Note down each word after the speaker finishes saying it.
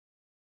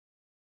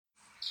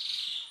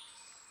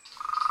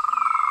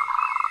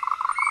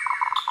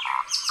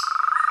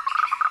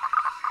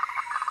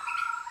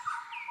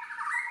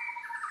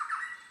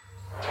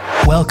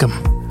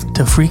Welcome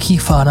to Freaky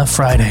Fauna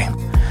Friday,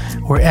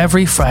 where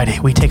every Friday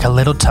we take a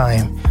little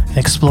time and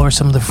explore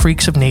some of the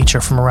freaks of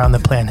nature from around the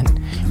planet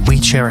we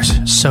cherish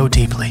so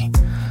deeply.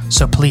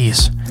 So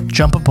please,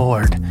 jump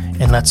aboard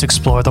and let's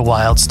explore the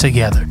wilds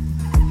together.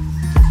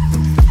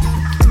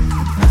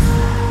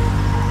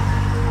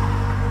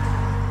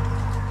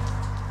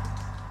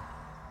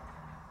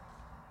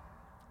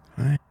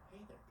 Hi.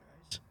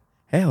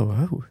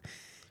 Hello.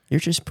 You're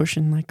just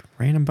pushing like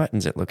random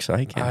buttons, it looks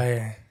like.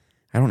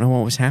 I don't know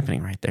what was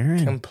happening right there.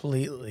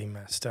 Completely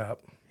messed up.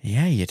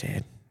 Yeah, you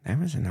did. That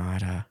was an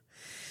odd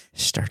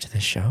start to the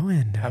show.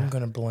 And I'm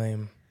going to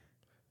blame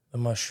the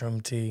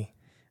mushroom tea.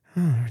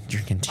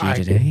 Drinking tea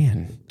today.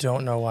 And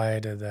don't know why I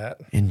did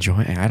that.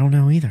 I don't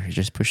know either. You're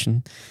just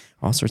pushing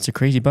all sorts of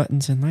crazy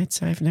buttons and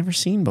lights I've never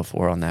seen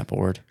before on that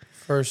board.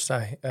 First,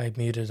 I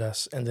muted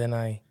us, and then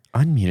I...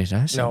 Unmuted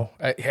us? No,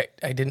 I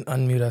didn't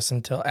unmute us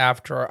until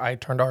after I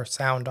turned our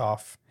sound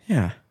off.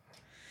 Yeah.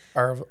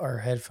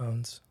 Our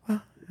headphones.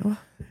 Well,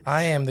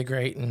 I am the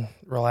great and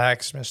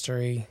relaxed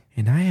mystery.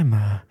 And I am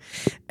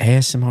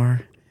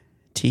ASMR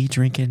tea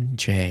drinking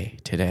Jay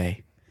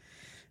today.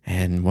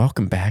 And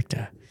welcome back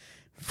to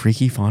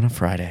Freaky Fauna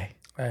Friday.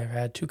 I've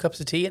had 2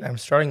 cups of tea, and I'm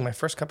starting my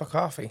first cup of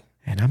coffee.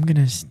 And I'm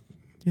going to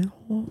do the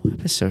whole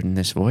episode in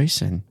this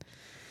voice and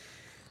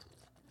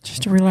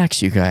just to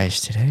relax you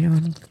guys today.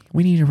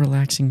 We need a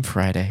relaxing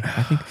Friday.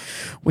 I think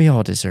we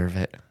all deserve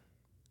it.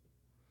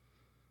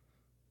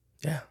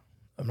 Yeah,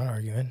 I'm not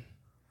arguing.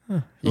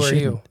 Huh, Who are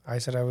you? I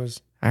said I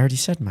was... I already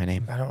said my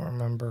name. I don't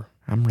remember.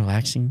 I'm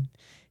relaxing,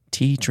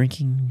 tea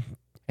drinking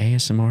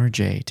ASMR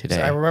Jay today.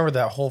 So I remember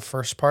that whole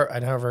first part. I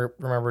never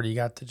remembered you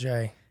got to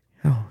J.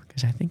 Oh,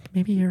 because I think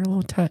maybe you're a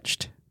little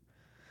touched.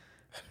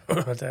 I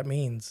don't know what that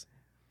means.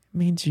 It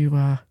means you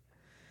might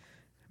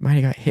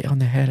have got hit on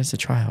the head as a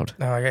child.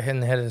 No, I got hit in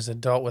the head as an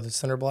adult with a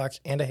cinder block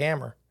and a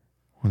hammer.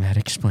 Well, that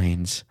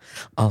explains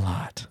a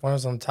lot. One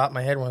was on the top of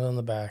my head, one was on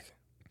the back.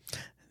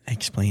 That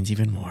explains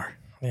even more.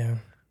 Yeah.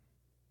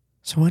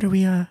 So what are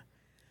we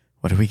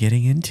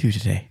getting into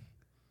today?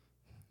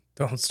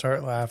 Don't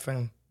start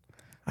laughing.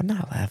 I'm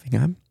not laughing.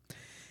 I'm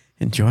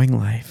enjoying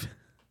life.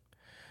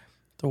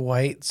 The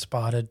white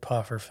spotted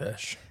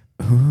pufferfish.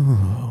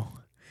 Ooh.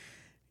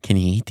 Can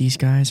you eat these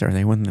guys? Are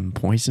they one of them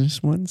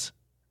poisonous ones?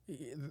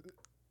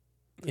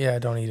 Yeah,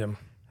 don't eat them.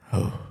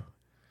 Oh.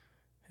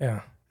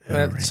 Yeah.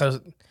 Right.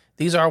 So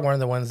these are one of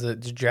the ones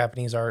that the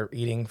Japanese are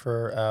eating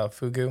for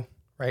fugu,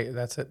 right?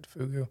 That's it,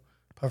 fugu,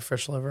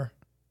 pufferfish liver.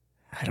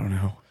 I don't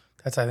know.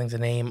 That's, I think, the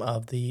name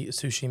of the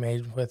sushi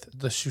made with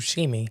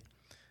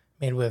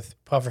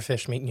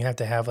pufferfish meat, and you have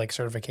to have like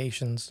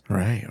certifications.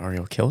 Right, or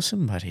you'll kill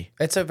somebody.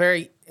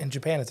 In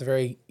Japan, it's a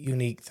very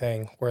unique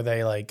thing where they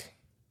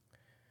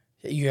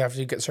you have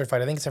to get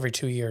certified. I think it's every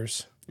 2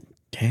 years.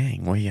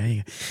 Dang, well, yeah,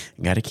 you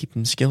got to keep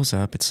them skills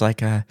up. It's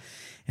like a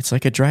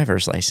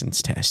driver's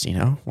license test, you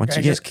know.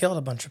 You just killed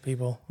a bunch of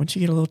people. Once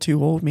you get a little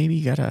too old, maybe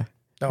you gotta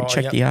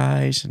check the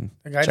eyes and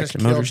check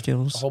the motor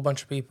skills. A whole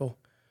bunch of people.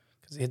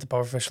 He hit the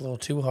pufferfish a little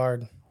too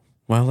hard.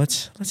 Well,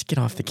 let's get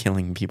off the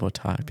killing people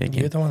topic.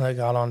 You're the one that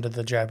got onto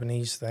the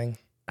Japanese thing.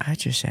 I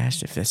just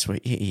asked if that's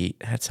what you eat.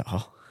 That's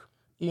all.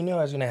 You knew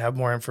I was going to have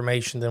more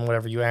information than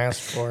whatever you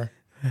asked for.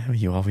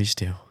 You always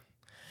do.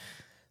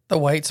 The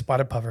white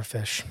spotted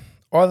pufferfish,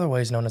 or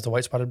otherwise known as the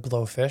white spotted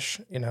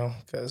blowfish,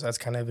 because that's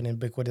kind of an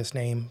ubiquitous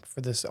name for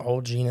this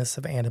whole genus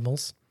of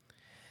animals.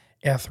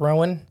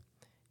 Athroan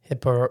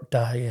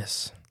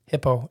hippodiris,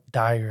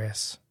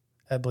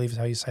 I believe is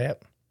how you say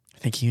it. I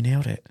think you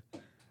nailed it.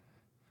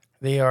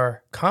 They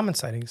are common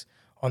sightings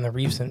on the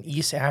reefs in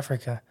East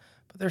Africa,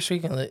 but they're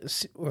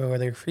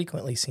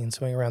frequently seen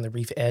swimming around the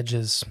reef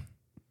edges.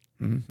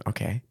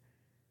 Okay.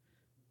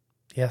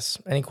 Yes.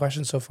 Any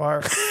questions so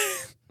far?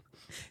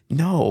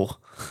 No.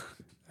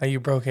 You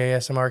broke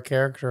ASMR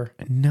character?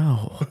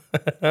 No.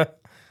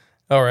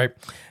 All right.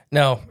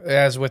 Now,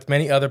 as with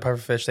many other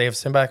pufferfish, they have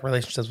symbiotic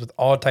relationships with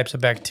all types of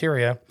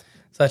bacteria,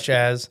 such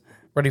as,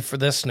 ready for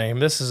this name,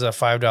 this is a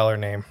 $5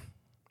 name,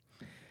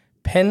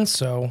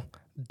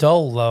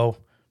 Pensodolo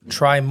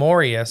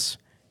Trimorius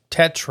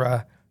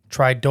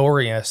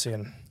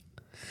Tridoriusin.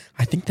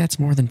 I think that's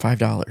more than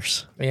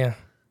 $5. Yeah.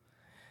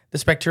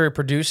 This bacteria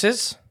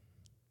produces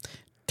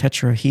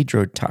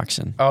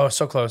tetrahedrotoxin. Oh,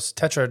 so close.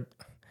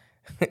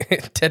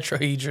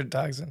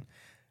 Tetrahedrotoxin.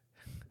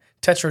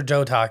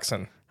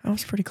 Tetrodotoxin. I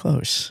was pretty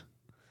close.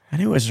 I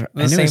knew it was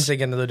the same thing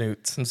into the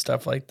newts and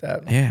stuff like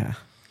that. Yeah.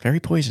 Very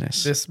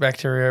poisonous. This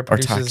bacteria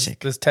produces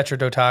this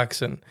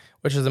tetrodotoxin,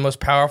 which is the most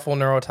powerful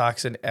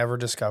neurotoxin ever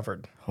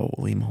discovered.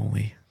 Holy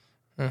moly.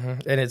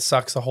 Mm-hmm. And it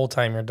sucks the whole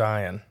time you're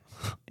dying.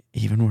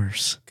 Even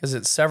worse. Because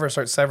it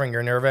starts severing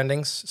your nerve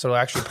endings, so it'll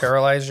actually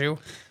paralyze you,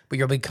 but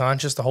you'll be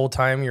conscious the whole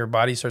time your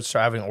body starts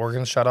having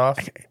organs shut off.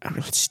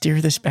 Let's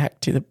steer this back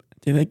to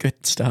the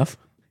good stuff.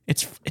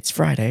 It's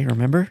Friday,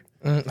 remember?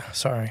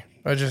 Sorry.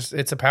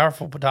 It's a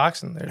powerful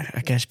toxin.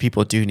 I guess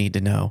people do need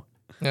to know.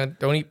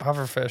 Don't eat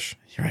pufferfish.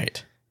 You're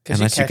right.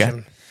 Because you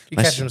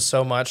catch them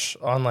so much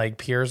on like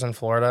piers in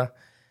Florida,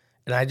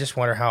 And I just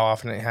wonder how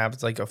often it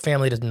happens. Like a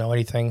family doesn't know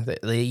anything.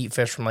 They eat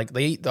fish from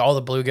they eat all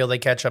the bluegill they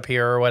catch up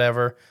here or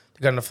whatever.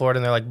 They go into Florida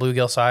and they're like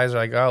bluegill size.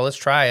 They're like, oh, let's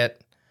try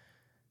it.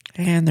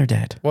 And they're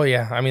dead. Well,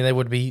 yeah. I mean, they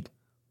would be.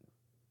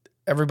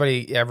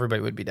 Everybody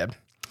would be dead.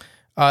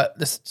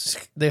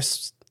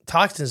 This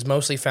toxin is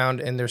mostly found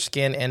in their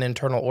skin and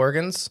internal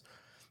organs,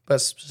 but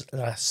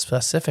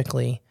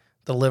specifically,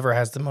 the liver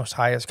has the most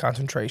highest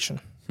concentration.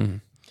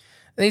 And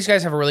these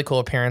guys have a really cool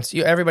appearance.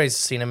 Everybody's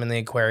seen them in the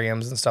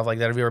aquariums and stuff like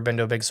that. Have you ever been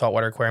to a big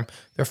saltwater aquarium?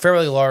 They're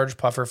fairly large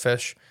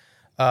pufferfish.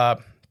 They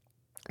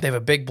have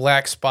a big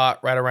black spot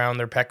right around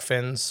their pec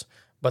fins,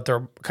 but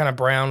they're kind of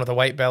brown with a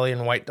white belly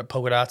and white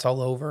polka dots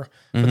all over.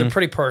 But they're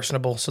pretty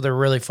personable, so they're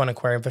really fun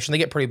aquarium fish, and they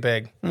get pretty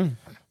big.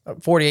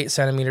 48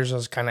 centimeters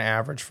is kind of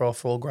average for a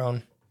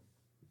full-grown.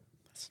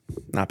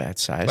 Not bad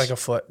size. Like a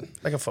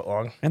foot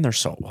long. And they're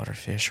saltwater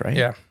fish, right?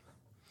 Yeah.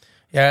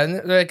 Yeah,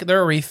 and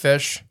they're a reef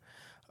fish.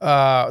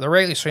 They're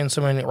regularly seen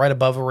swimming right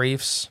above the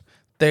reefs.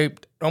 They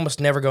almost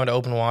never go into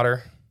open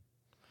water.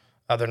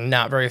 They're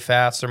not very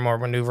fast. They're more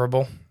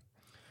maneuverable.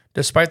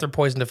 Despite their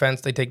poison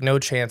defense, they take no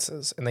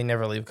chances, and they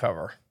never leave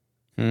cover.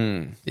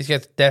 These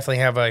guys definitely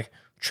have a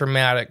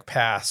traumatic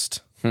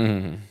past.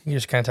 You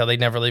just kind of tell they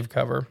never leave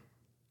cover.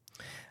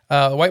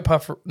 The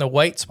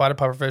white spotted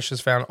pufferfish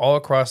is found all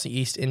across the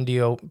East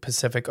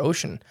Indo-Pacific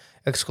Ocean,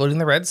 excluding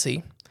the Red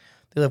Sea.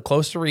 They live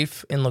close to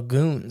reef in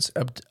lagoons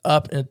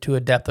up to a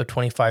depth of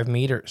 25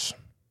 meters.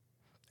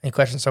 Any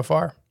questions so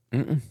far?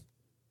 I'm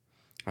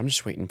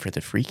just waiting for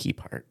the freaky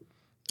part.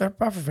 They're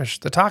pufferfish,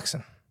 the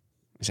toxin.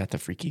 Is that the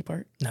freaky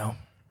part? No.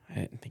 I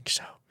didn't think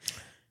so.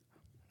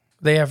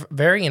 They have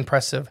very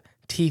impressive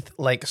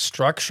teeth-like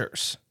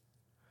structures.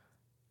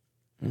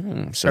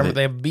 So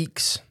they have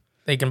beaks.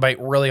 They can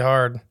bite really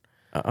hard.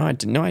 I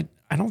didn't know.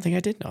 I don't think I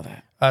did know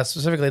that.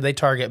 Specifically, they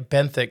target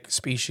benthic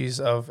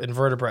species of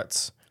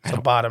invertebrates. So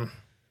bottom.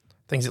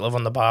 Things that live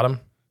on the bottom.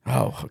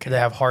 Oh, okay. They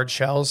have hard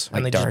shells,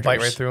 and they just bite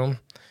right through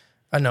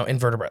them. No,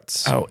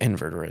 invertebrates. Oh,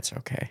 invertebrates,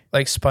 okay.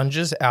 Like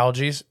sponges,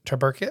 algae,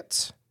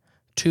 tubercates,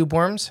 tube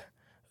worms,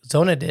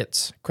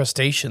 zonodids,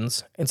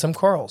 crustaceans, and some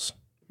corals.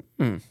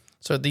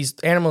 So these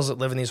animals that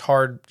live in these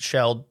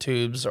hard-shelled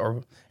tubes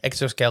or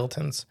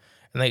exoskeletons,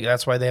 and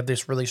that's why they have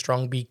this really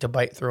strong beak to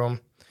bite through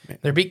them.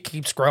 Their beak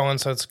keeps growing,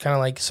 so it's kind of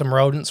like some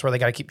rodents where they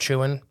got to keep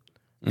chewing,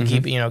 and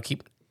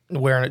keep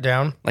wearing it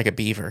down. Like a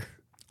beaver.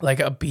 Like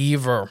a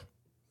beaver.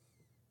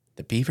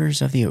 The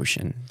beavers of the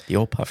ocean. The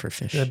old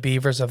pufferfish. The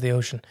beavers of the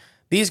ocean.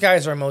 These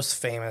guys are most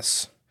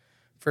famous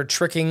for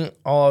tricking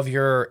all of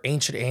your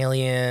ancient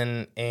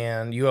alien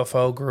and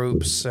UFO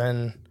groups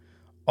and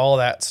all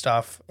that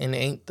stuff.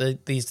 And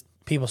these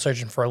people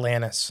searching for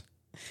Atlantis.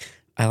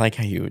 I like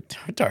how you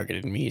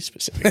targeted me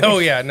specifically. Oh,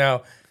 yeah,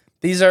 no.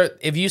 These are,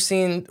 if you've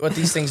seen what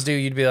these things do,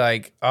 you'd be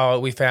like, oh,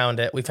 we found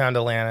it. We found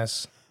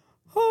Atlantis.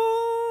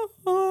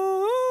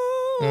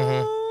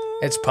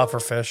 It's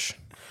pufferfish.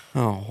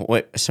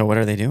 Oh, so what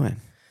are they doing?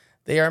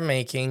 They are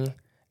making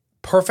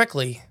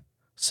perfectly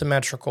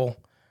symmetrical,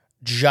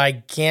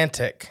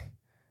 gigantic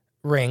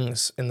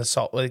rings in the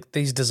salt. Like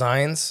these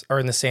designs are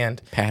in the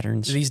sand.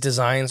 Patterns. These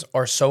designs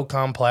are so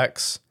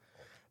complex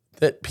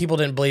that people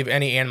didn't believe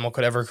any animal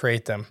could ever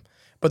create them.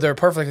 But they're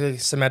perfectly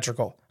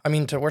symmetrical. I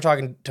mean, we're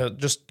talking to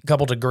just a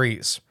couple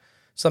degrees.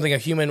 Something a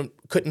human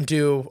couldn't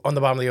do on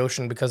the bottom of the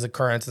ocean because of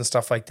currents and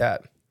stuff like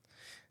that.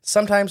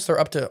 Sometimes they're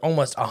up to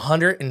almost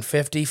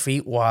 150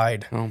 feet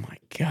wide. Oh my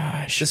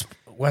gosh.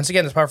 Once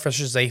again, this pufferfish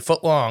is a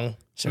foot long,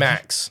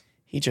 max.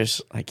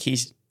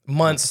 He's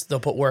months they'll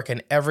put work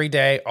in every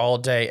day, all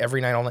day, every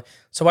night, all night.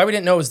 So why we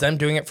didn't know is them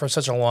doing it for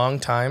such a long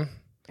time.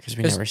 Because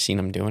we never seen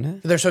them doing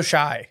it? They're so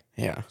shy.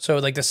 Yeah. So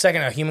like the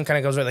second a human kind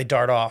of goes there, they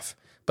dart off.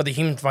 But the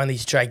humans find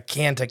these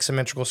gigantic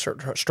symmetrical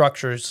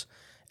structures,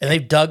 and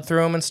they've dug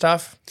through them and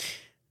stuff.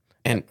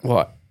 And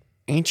what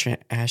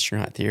ancient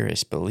astronaut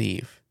theorists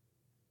believe,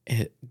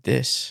 could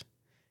this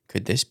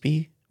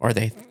be, or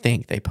they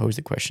think, they pose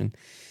the question,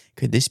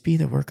 could this be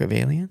the work of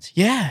aliens?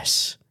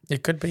 Yes.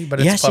 It could be, but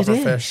it's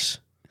pufferfish.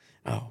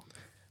 Oh.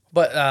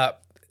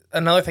 But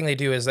another thing they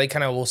do is they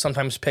kind of will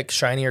sometimes pick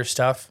shinier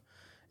stuff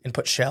and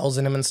put shells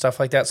in them and stuff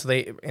like that. So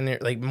they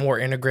like more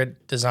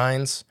integrated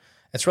designs.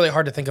 It's really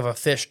hard to think of a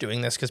fish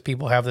doing this because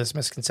people have this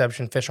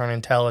misconception fish aren't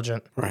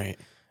intelligent. Right.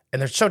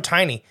 And they're so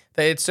tiny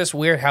that it's just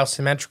weird how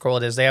symmetrical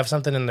it is. They have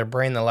something in their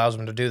brain that allows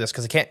them to do this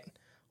because they can't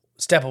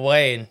step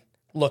away and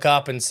look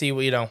up and see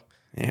what,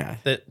 yeah,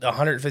 that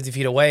 150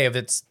 feet away if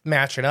it's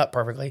matching up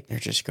perfectly. They're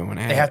just going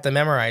at it. They have to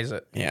memorize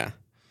it. Yeah.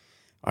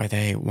 Why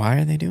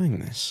are they doing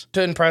this?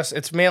 To impress,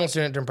 it's males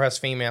doing it to impress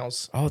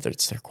females. Oh,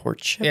 it's their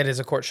courtship? Yeah, it is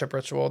a courtship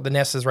ritual. The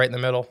nest is right in the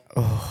middle.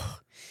 Oh,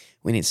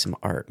 we need some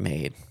art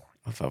made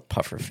of a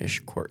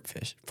pufferfish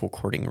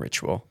courting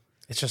ritual.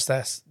 It's just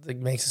this. It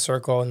makes a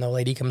circle, and the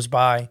lady comes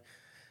by,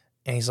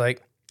 and he's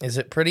like, is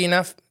it pretty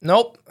enough?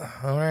 Nope.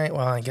 All right,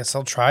 well, I guess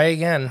I'll try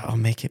again. I'll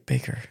make it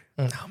bigger.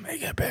 I'll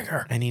make it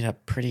bigger. I need a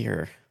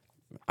prettier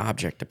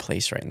object to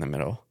place right in the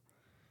middle.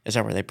 Is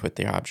that where they put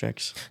their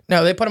objects?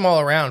 No, they put them all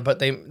around, but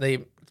they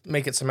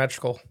make it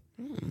symmetrical.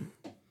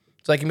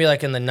 So it can be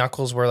like in the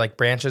knuckles where like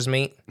branches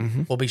meet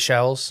will be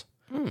shells.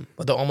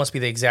 but they'll almost be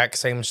the exact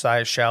same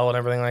size shell and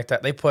everything like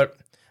that. They put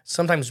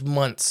sometimes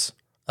months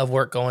of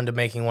work going to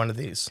making one of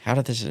these. How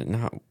did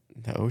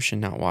the ocean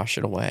not wash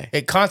it away?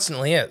 It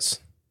constantly is.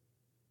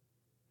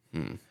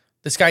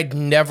 This guy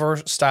never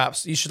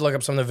stops. You should look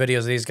up some of the videos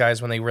of these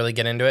guys when they really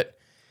get into it.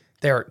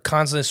 They're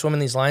constantly swimming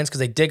these lines because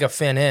they dig a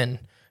fin in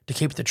to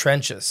keep the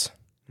trenches.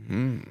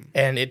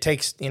 And it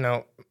takes,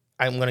 I'm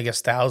going to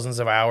guess thousands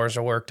of hours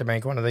of work to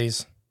make one of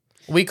these.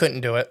 We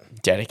couldn't do it.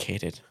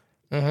 Dedicated.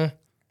 And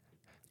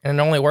it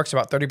only works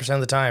about 30% of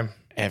the time.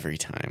 Every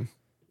time.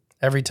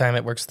 Every time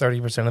it works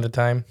 30% of the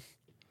time.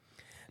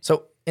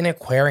 So in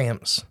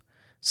aquariums,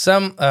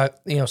 some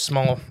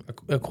small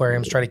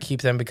aquariums try to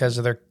keep them because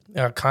of their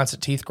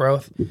constant teeth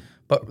growth,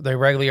 but they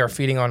regularly are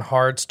feeding on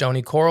hard,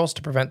 stony corals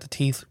to prevent the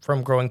teeth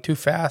from growing too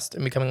fast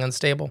and becoming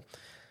unstable.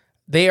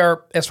 They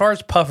are, as far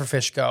as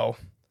pufferfish go,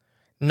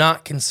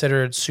 not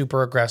considered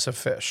super aggressive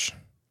fish,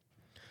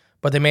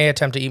 but they may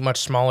attempt to eat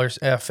much smaller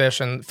fish,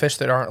 and fish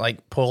that aren't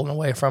like pulling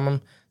away from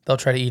them, they'll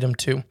try to eat them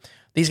too.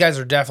 These guys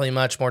are definitely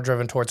much more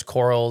driven towards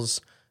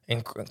corals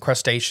and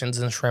crustaceans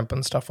and shrimp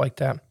and stuff like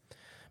that.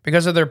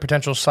 Because of their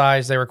potential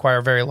size, they require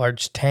a very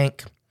large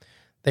tank.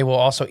 They will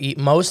also eat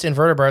most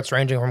invertebrates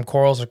ranging from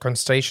corals or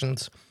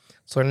crustaceans,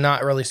 so they're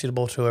not really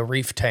suitable to a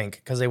reef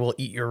tank because they will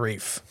eat your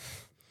reef.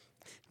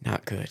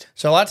 Not good.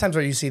 So a lot of times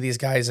when you see these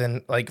guys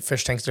in like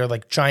fish tanks, they're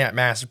like giant,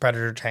 massive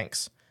predator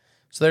tanks.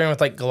 So they're in with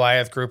like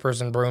Goliath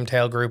groupers and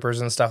broomtail groupers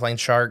and stuff like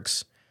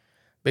sharks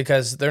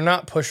because they're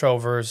not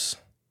pushovers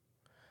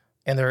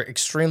and they're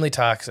extremely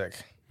toxic.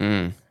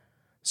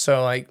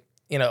 So like,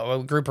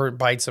 a grouper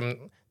bites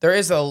them. There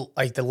is the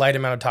light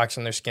amount of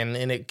toxin in their skin,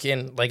 and it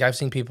can, like I've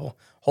seen people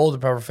hold a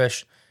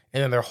pufferfish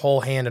and then their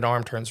whole hand and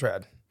arm turns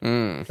red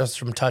just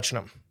from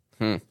touching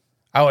them.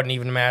 I wouldn't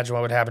even imagine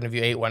what would happen if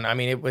you ate one. I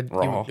mean, it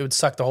would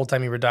suck the whole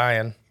time you were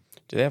dying.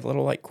 Do they have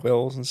little like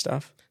quills and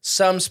stuff?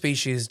 Some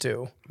species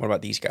do. What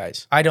about these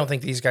guys? I don't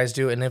think these guys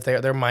do, and if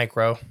they're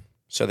micro.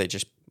 So they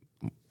just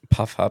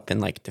puff up in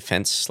like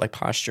defense like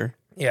posture?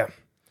 Yeah.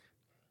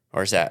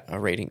 Or is that a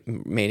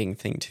mating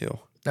thing too?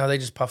 No, they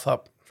just puff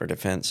up. For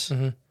defense?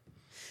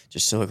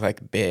 Just to look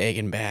like big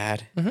and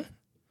bad?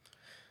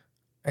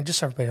 And just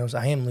so everybody knows,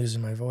 I am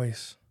losing my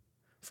voice.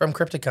 From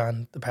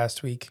Crypticon the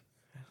past week.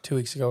 2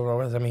 weeks ago,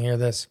 by the time you hear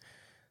this.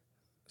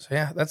 So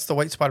yeah, that's the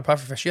white-spotted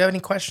pufferfish. You have any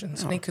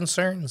questions, any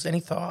concerns, any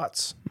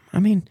thoughts? I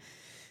mean,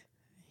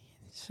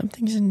 some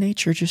things in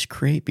nature just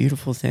create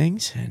beautiful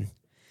things, and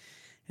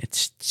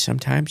it's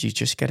sometimes you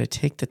just got to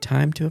take the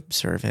time to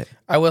observe it.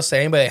 I will say,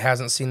 anybody that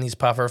hasn't seen these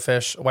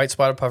pufferfish,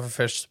 white-spotted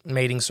pufferfish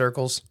mating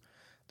circles,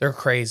 they're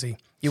crazy.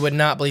 You would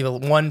not believe it.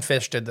 One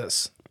fish did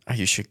this.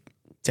 You should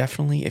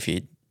definitely, if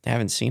you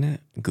haven't seen it,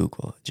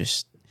 Google it.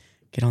 Just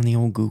get on the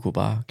old Google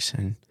box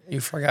and... You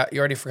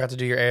already forgot to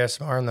do your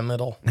ASMR in the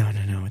middle. No,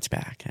 it's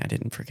back. I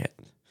didn't forget.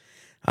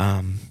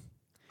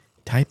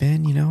 Type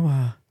in,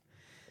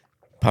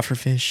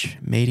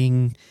 pufferfish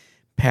mating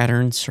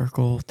pattern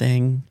circle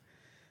thing,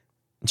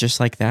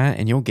 just like that,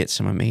 and you'll get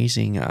some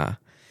amazing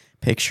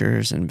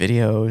pictures and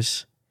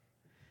videos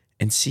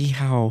and see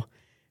how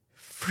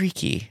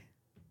freaky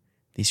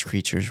these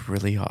creatures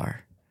really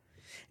are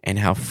and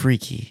how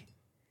freaky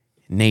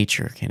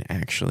nature can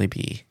actually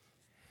be.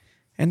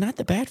 And not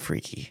the bad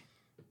freaky.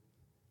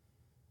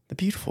 The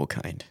beautiful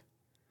kind.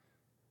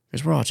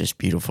 Because we're all just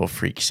beautiful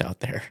freaks out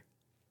there.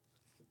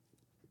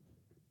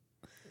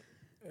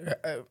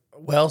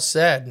 Well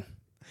said.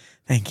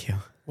 Thank you.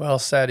 Well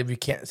said. If you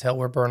can't tell,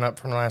 we're burned up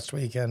from last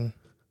weekend.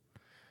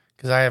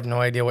 Because I have no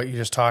idea what you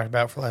just talked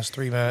about for the last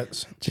 3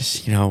 minutes.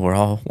 Just, we're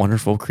all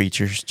wonderful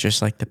creatures,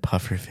 just like the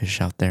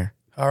pufferfish out there.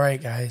 All right,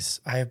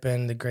 guys. I have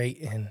been the great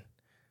and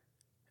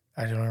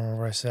I don't remember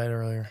what I said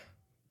earlier.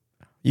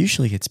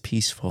 Usually it's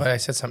peaceful. But I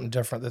said something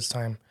different this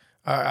time.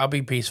 I'll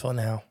be peaceful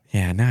now.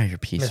 Yeah, now you're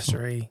peaceful.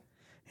 Mystery.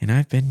 And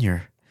I've been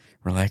your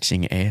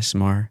relaxing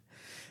ASMR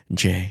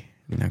Jay.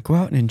 Now go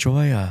out and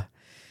enjoy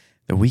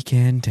the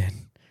weekend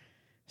and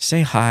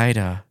say hi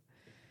to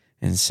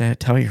and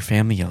tell your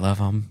family you love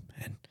them.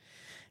 And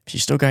if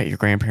you still got your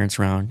grandparents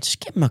around, just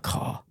give them a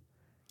call.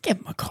 Give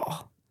them a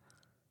call.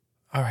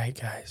 All right,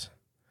 guys.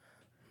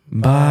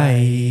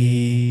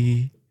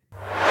 Bye.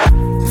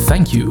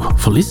 Thank you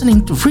for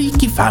listening to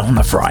Freaky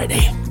Fauna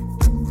Friday.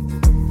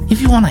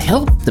 If you want to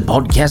help the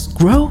podcast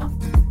grow,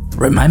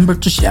 remember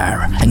to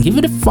share and give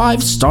it a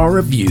 5-star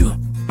review.